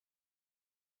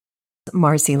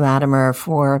Marcy Latimer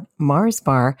for Mars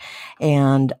Bar,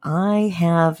 and I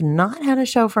have not had a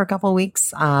show for a couple of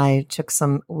weeks. I took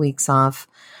some weeks off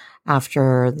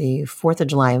after the 4th of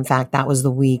July. In fact, that was the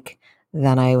week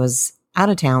that I was out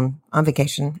of town on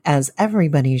vacation, as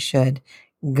everybody should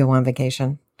go on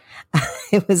vacation.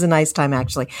 It was a nice time,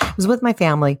 actually. It was with my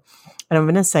family, and I'm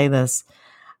going to say this.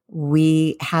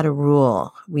 We had a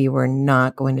rule. We were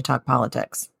not going to talk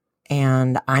politics.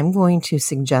 And I'm going to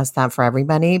suggest that for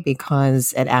everybody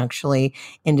because it actually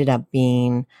ended up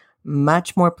being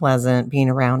much more pleasant being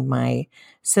around my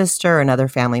sister and other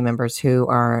family members who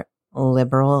are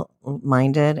liberal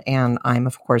minded. And I'm,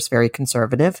 of course, very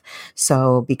conservative.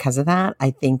 So because of that,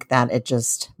 I think that it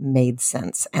just made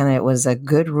sense. And it was a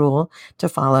good rule to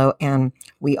follow. And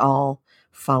we all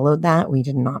followed that. We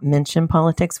did not mention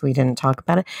politics. We didn't talk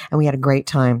about it. And we had a great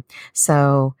time.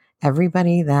 So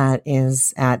everybody that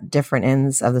is at different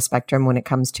ends of the spectrum when it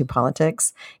comes to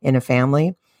politics in a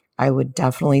family, I would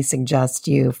definitely suggest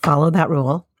you follow that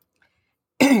rule.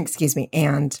 Excuse me.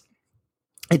 And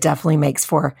it definitely makes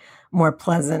for more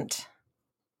pleasant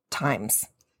times.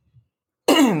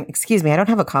 Excuse me. I don't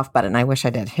have a cough button. I wish I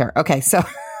did. Here. Okay. So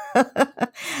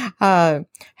had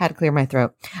to clear my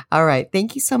throat. All right.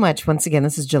 Thank you so much. Once again,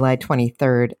 this is July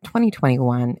 23rd,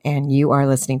 2021, and you are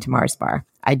listening to Mars Bar.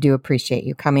 I do appreciate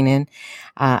you coming in.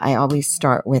 I always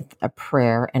start with a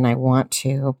prayer, and I want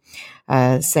to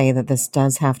say that this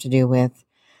does have to do with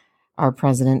our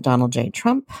President, Donald J.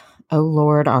 Trump. Oh,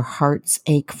 Lord, our hearts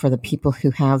ache for the people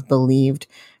who have believed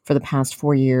for the past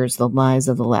 4 years the lies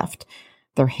of the left.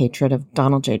 Their hatred of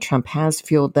Donald J. Trump has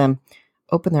fueled them.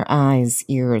 Open their eyes,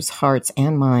 ears, hearts,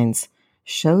 and minds.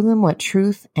 Show them what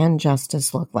truth and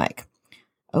justice look like.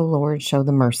 Oh, Lord, show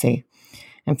them mercy.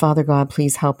 And Father God,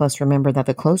 please help us remember that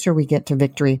the closer we get to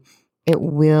victory, it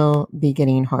will be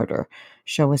getting harder.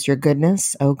 Show us your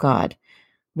goodness, oh God.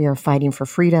 We are fighting for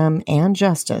freedom and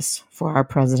justice for our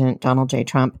President, Donald J.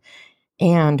 Trump,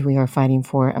 and we are fighting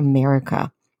for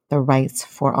America, the rights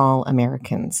for all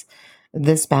Americans.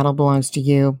 This battle belongs to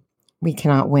you. We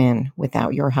cannot win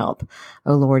without your help.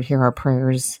 Oh Lord, hear our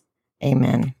prayers.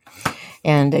 Amen.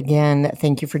 And again,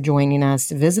 thank you for joining us.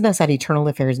 Visit us at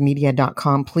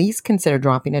eternalaffairsmedia.com. Please consider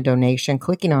dropping a donation,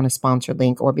 clicking on a sponsored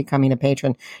link, or becoming a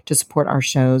patron to support our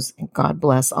shows. And God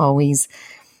bless. Always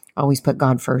put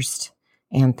God first,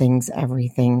 and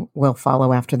everything will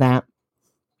follow after that.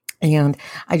 And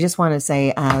I just want to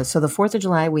say, so the 4th of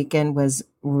July weekend was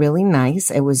really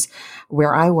nice. It was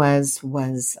where I was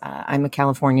I'm a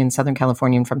Californian, Southern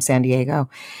Californian from San Diego.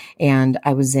 And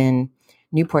I was in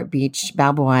Newport Beach,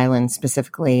 Balboa Island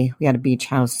specifically. We had a beach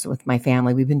house with my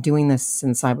family. We've been doing this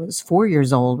since I was 4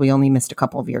 years old. We only missed a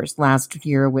couple of years. Last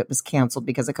year it was canceled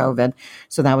because of COVID.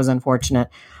 So that was unfortunate.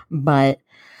 But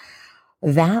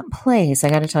that place, I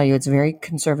got to tell you, it's very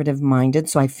conservative minded.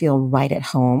 So I feel right at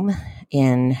home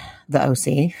in the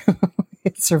OC.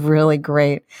 It's a really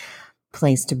great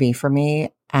place to be for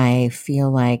me. I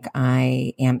feel like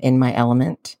I am in my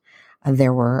element.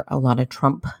 There were a lot of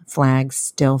Trump flags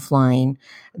still flying.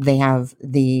 They have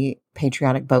the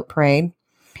patriotic boat parade.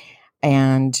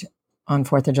 And on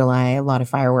 4th of July, a lot of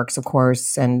fireworks, of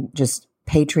course, and just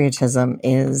patriotism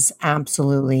is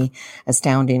absolutely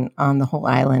astounding on the whole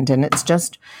island. And it's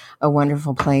just a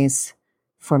wonderful place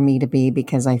for me to be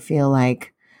because I feel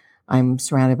like I'm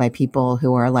surrounded by people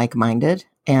who are like-minded.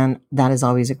 And that is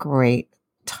always a great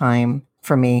time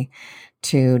for me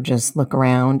to just look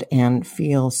around and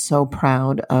feel so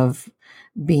proud of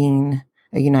being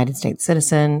a United States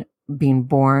citizen, being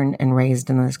born and raised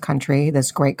in this country,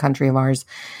 this great country of ours.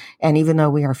 And even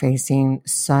though we are facing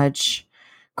such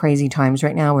crazy times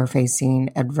right now, we're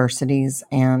facing adversities,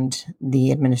 and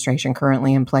the administration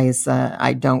currently in place,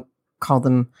 I don't call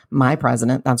them my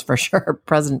president, that's for sure.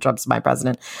 President Trump's my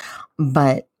president.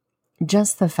 But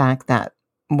just the fact that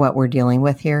what we're dealing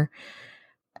with here,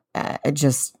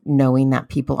 just knowing that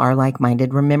people are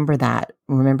like-minded, remember that.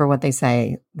 Remember what they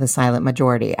say, the silent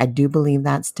majority. I do believe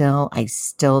that still. I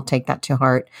still take that to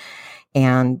heart.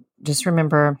 And just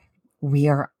remember, we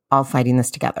are all fighting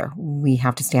this together. We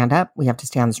have to stand up. We have to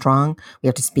stand strong. We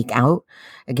have to speak out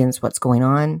against what's going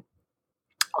on.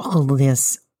 All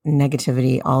this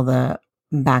negativity, all the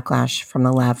backlash from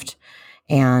the left,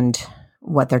 and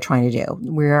what they're trying to do.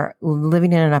 We're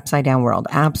living in an upside down world.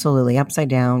 Absolutely. Upside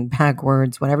down,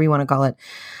 backwards, whatever you want to call it.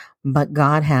 But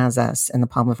God has us in the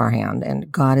palm of our hand,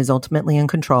 and God is ultimately in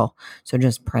control. So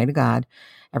just pray to God.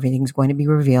 Everything's going to be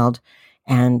revealed,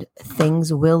 and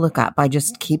things will look up. I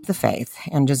just keep the faith,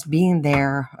 and just being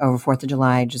there over 4th of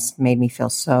July just made me feel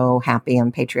so happy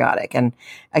and patriotic. And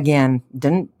again,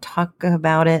 didn't talk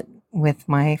about it with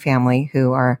my family,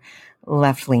 who are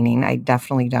left leaning. I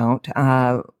definitely don't.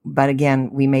 But again,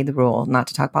 we made the rule not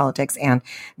to talk politics, and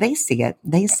they see it.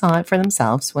 They saw it for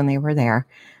themselves when they were there,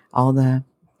 all the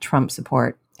Trump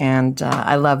support. And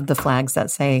I love the flags that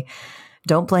say,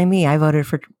 "Don't blame me. I voted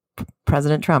for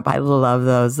President Trump." I love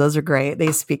those. Those are great.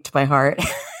 They speak to my heart.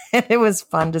 And it was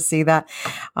fun to see that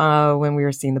when we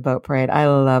were seeing the boat parade. I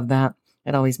love that.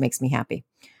 It always makes me happy.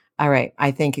 All right.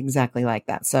 I think exactly like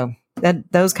that. So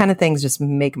those kind of things just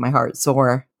make my heart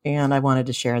soar. And I wanted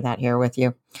to share that here with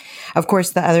you. Of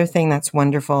course, the other thing that's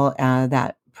wonderful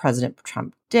that President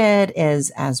Trump did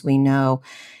is, as we know,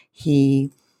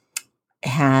 he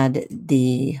had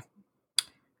the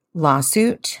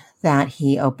lawsuit that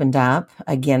he opened up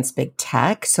against big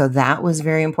tech. So that was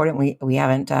very important. We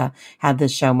haven't had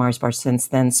this show Mars Bar since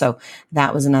then. So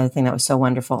that was another thing that was so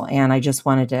wonderful. And I just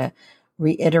wanted to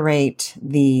reiterate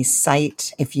the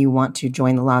site if you want to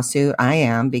join the lawsuit. I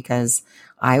am, because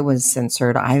I was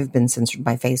censored. I've been censored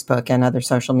by Facebook and other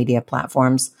social media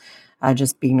platforms,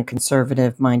 just being a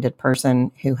conservative-minded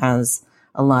person who has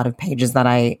a lot of pages that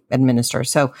I administer.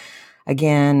 So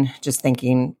again, just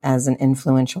thinking as an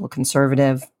influential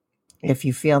conservative, if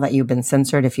you feel that you've been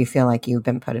censored, if you feel like you've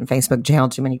been put in Facebook jail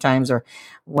too many times or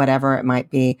whatever it might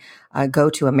be, go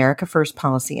to America First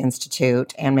Policy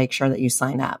Institute and make sure that you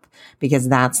sign up, because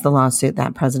that's the lawsuit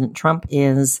that President Trump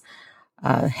is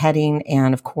heading.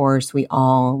 And of course, we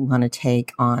all want to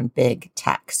take on big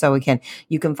tech. So again,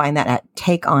 you can find that at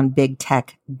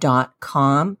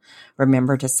takeonbigtech.com.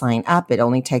 Remember to sign up. It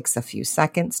only takes a few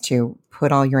seconds to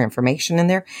put all your information in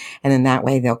there. And then that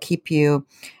way they'll keep you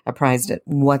apprised of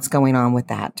what's going on with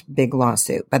that big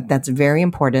lawsuit. But that's very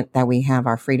important that we have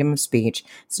our freedom of speech.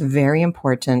 It's very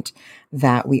important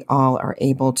that we all are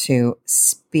able to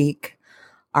speak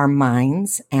our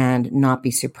minds and not be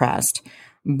suppressed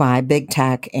by big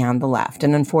tech and the left.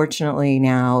 And unfortunately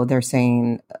now they're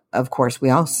saying, of course, we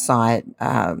all saw it.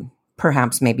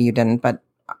 Perhaps maybe you didn't, but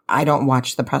I don't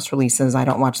watch the press releases. I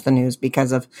don't watch the news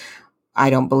because I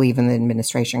don't believe in the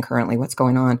administration currently, what's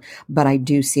going on. But I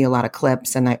do see a lot of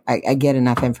clips, and I get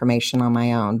enough information on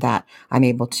my own that I'm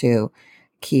able to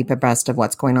keep abreast of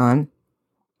what's going on.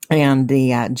 And the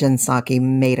Jen Psaki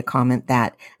made a comment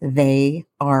that they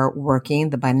are working,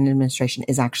 the Biden administration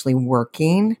is actually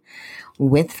working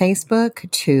with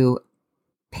Facebook to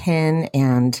pin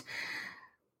and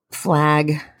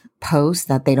flag posts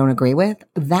that they don't agree with.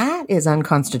 That is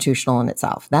unconstitutional in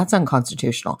itself. That's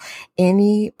unconstitutional.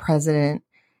 Any president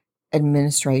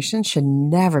administration should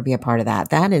never be a part of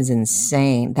that. That is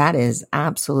insane. That is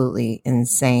absolutely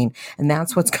insane. And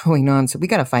that's what's going on. So we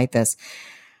got to fight this.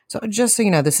 So just so you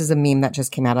know, this is a meme that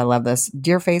just came out. I love this.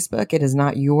 Dear Facebook, it is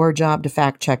not your job to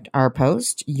fact check our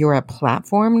post. You're a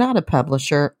platform, not a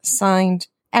publisher. Signed,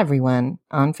 everyone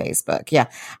on Facebook. Yeah,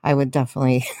 I would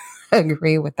definitely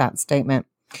agree with that statement.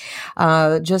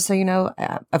 Just so you know,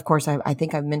 of course, I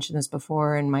think I've mentioned this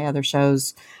before in my other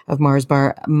shows of Mars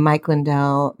Bar. Mike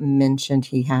Lindell mentioned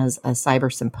he has a cyber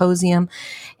symposium,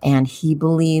 and he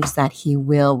believes that he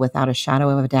will, without a shadow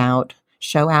of a doubt,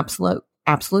 show absolute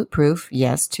proof,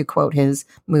 yes, to quote his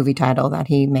movie title that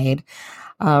he made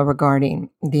regarding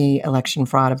the election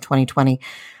fraud of 2020.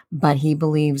 But he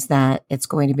believes that it's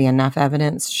going to be enough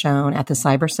evidence shown at the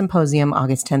Cyber Symposium,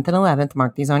 August 10th and 11th,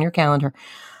 mark these on your calendar,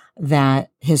 that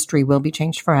history will be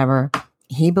changed forever.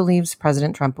 He believes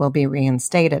President Trump will be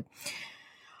reinstated.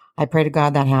 I pray to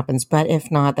God that happens. But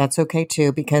if not, that's okay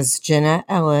too, because Jenna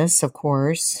Ellis, of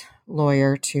course,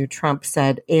 lawyer to Trump,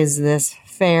 said, "Is this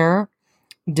fair?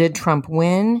 Did Trump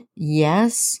win?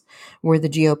 Yes. Were the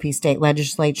GOP state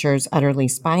legislatures utterly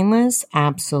spineless?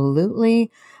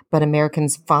 Absolutely. But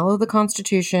Americans follow the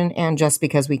Constitution, and just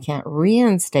because we can't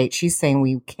reinstate," she's saying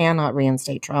we cannot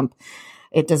reinstate Trump,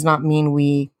 "it does not mean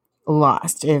we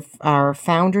lost. If our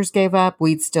founders gave up,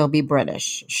 we'd still be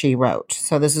British," she wrote.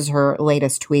 So this is her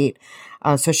latest tweet.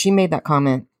 So she made that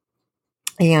comment.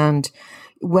 And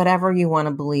whatever you want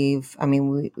to believe, I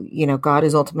mean, God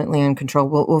is ultimately in control.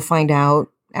 We'll find out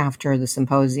after the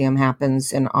symposium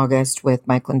happens in August with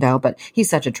Mike Lindell, but he's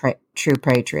such a true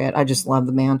patriot. I just love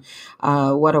the man.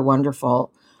 What a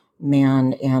wonderful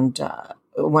man, and a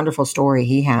wonderful story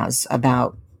he has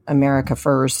about America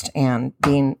first and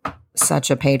being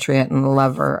such a patriot and a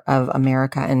lover of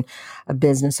America and a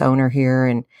business owner here.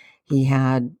 And he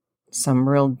had some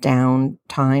real down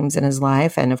times in his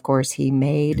life. And of course, he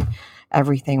made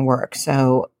everything work.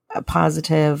 So a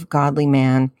positive, godly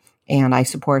man, and I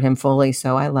support him fully.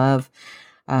 So I love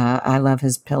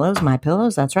his pillows, my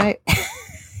pillows. That's right.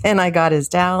 And I got his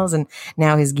towels and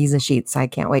now his Giza sheets. I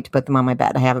can't wait to put them on my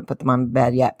bed. I haven't put them on my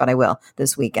bed yet, but I will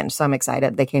this weekend. So I'm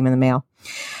excited. They came in the mail.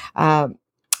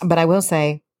 But I will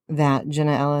say, that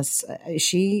Jenna Ellis,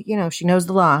 she knows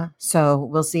the law. So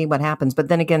we'll see what happens. But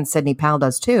then again, Sidney Powell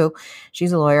does too.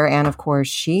 She's a lawyer. And of course,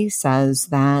 she says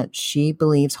that she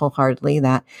believes wholeheartedly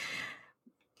that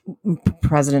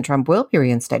President Trump will be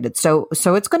reinstated. So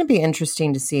it's going to be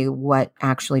interesting to see what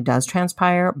actually does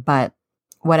transpire. But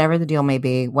whatever the deal may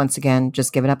be, once again,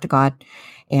 just give it up to God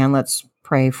and let's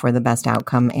pray for the best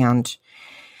outcome. And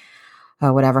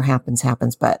whatever happens,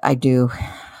 happens. But I do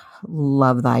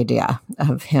love the idea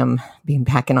of him being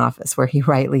back in office where he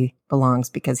rightly belongs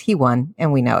because he won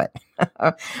and we know it.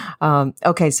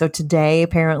 Okay, so today,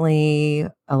 apparently,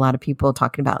 a lot of people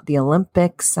talking about the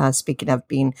Olympics. Speaking of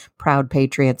being proud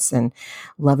patriots and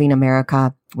loving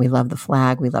America, we love the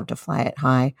flag. We love to fly it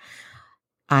high.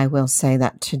 I will say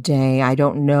that today, I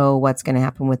don't know what's going to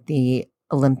happen with the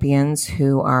Olympians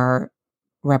who are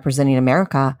representing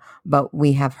America, but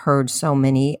we have heard so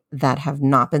many that have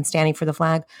not been standing for the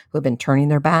flag, who have been turning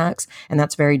their backs. And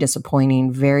that's very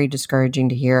disappointing, very discouraging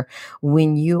to hear.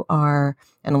 When you are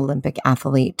an Olympic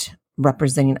athlete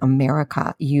representing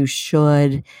America, you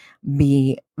should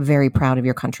be very proud of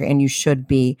your country and you should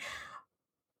be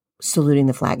saluting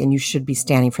the flag and you should be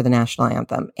standing for the national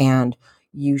anthem and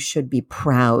you should be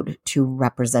proud to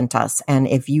represent us. And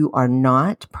if you are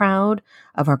not proud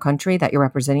of our country that you're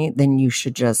representing, then you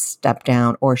should just step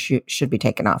down or should be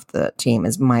taken off the team,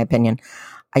 is my opinion.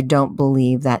 I don't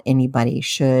believe that anybody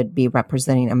should be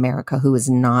representing America who is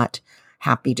not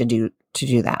happy to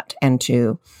do that and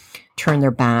to turn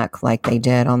their back like they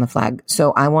did on the flag.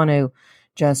 So I want to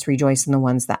just rejoice in the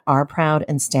ones that are proud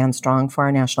and stand strong for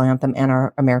our national anthem and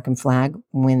our American flag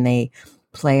when they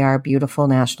play our beautiful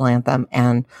national anthem.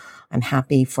 And I'm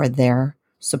happy for their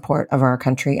support of our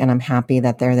country. And I'm happy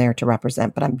that they're there to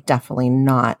represent, but I'm definitely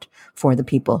not for the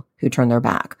people who turn their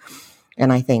back.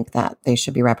 And I think that they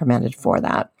should be reprimanded for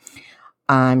that.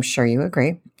 I'm sure you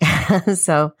agree.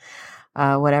 So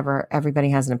whatever, everybody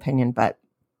has an opinion, but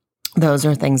those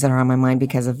are things that are on my mind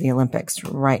because of the Olympics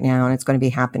right now. And it's going to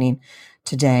be happening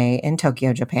today in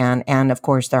Tokyo, Japan. And of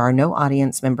course, there are no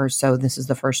audience members. So this is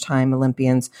the first time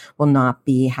Olympians will not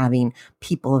be having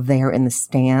people there in the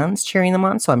stands cheering them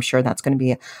on. So I'm sure that's going to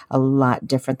be a lot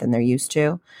different than they're used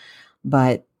to.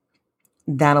 But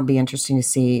that'll be interesting to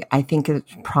see. I think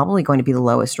it's probably going to be the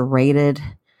lowest rated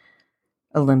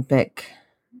Olympic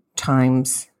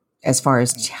times as far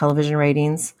as television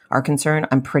ratings are concerned.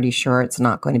 I'm pretty sure it's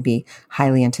not going to be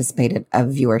highly anticipated of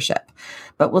viewership,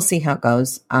 but we'll see how it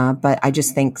goes. But I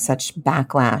just think such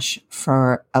backlash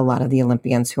for a lot of the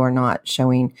Olympians who are not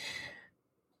showing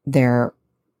their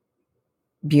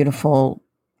beautiful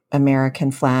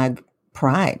American flag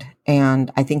pride.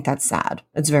 And I think that's sad.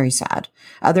 It's very sad.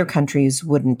 Other countries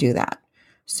wouldn't do that.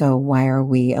 So why are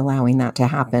we allowing that to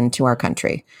happen to our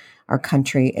country? Our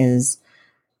country is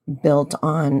built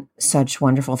on such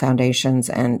wonderful foundations,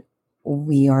 and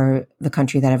we are the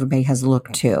country that everybody has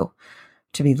looked to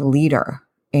be the leader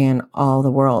in all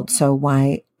the world. So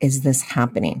why is this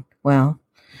happening? Well,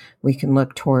 we can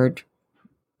look toward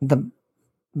the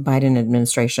Biden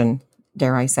administration.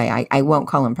 Dare I say, I won't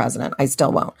call him president. I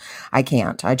still won't. I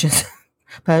can't.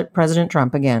 But President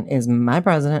Trump, again, is my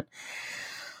president.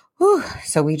 Whew.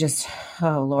 So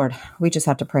oh Lord, we just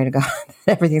have to pray to God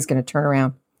that everything's going to turn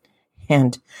around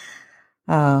and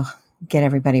get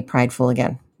everybody prideful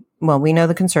again. Well, we know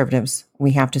the conservatives.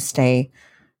 We have to stay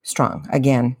strong.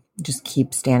 Again, just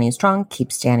keep standing strong,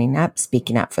 keep standing up,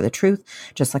 speaking up for the truth,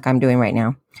 just like I'm doing right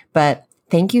now. But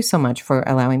thank you so much for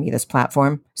allowing me this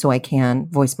platform so I can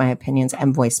voice my opinions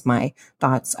and voice my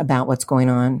thoughts about what's going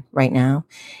on right now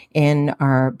in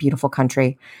our beautiful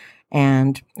country.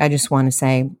 And I just want to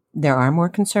say there are more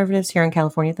conservatives here in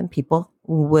California than people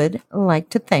would like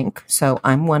to think. So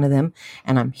I'm one of them.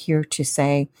 And I'm here to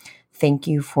say thank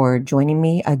you for joining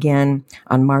me again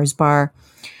on Mars Bar.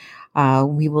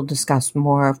 We will discuss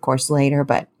more, of course, later,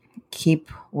 but keep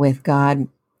with God,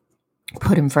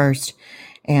 put him first,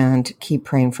 and keep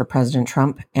praying for President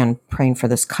Trump and praying for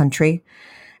this country.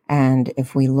 And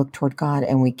if we look toward God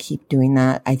and we keep doing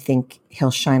that, I think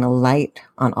he'll shine a light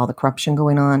on all the corruption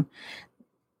going on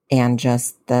and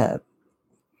just the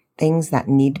things that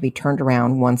need to be turned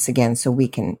around once again so we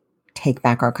can take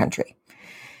back our country.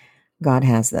 God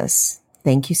has this.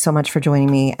 Thank you so much for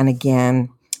joining me. And again,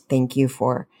 thank you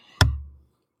for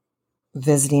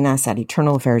visiting us at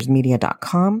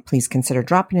eternalaffairsmedia.com. Please consider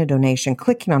dropping a donation,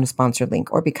 clicking on a sponsored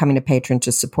link, or becoming a patron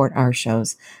to support our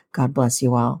shows. God bless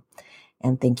you all.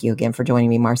 And thank you again for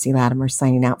joining me. Marcy Latimer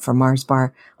signing out for Mars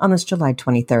Bar on this July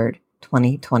 23rd,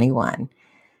 2021.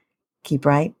 Keep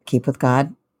right, keep with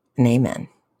God, and amen.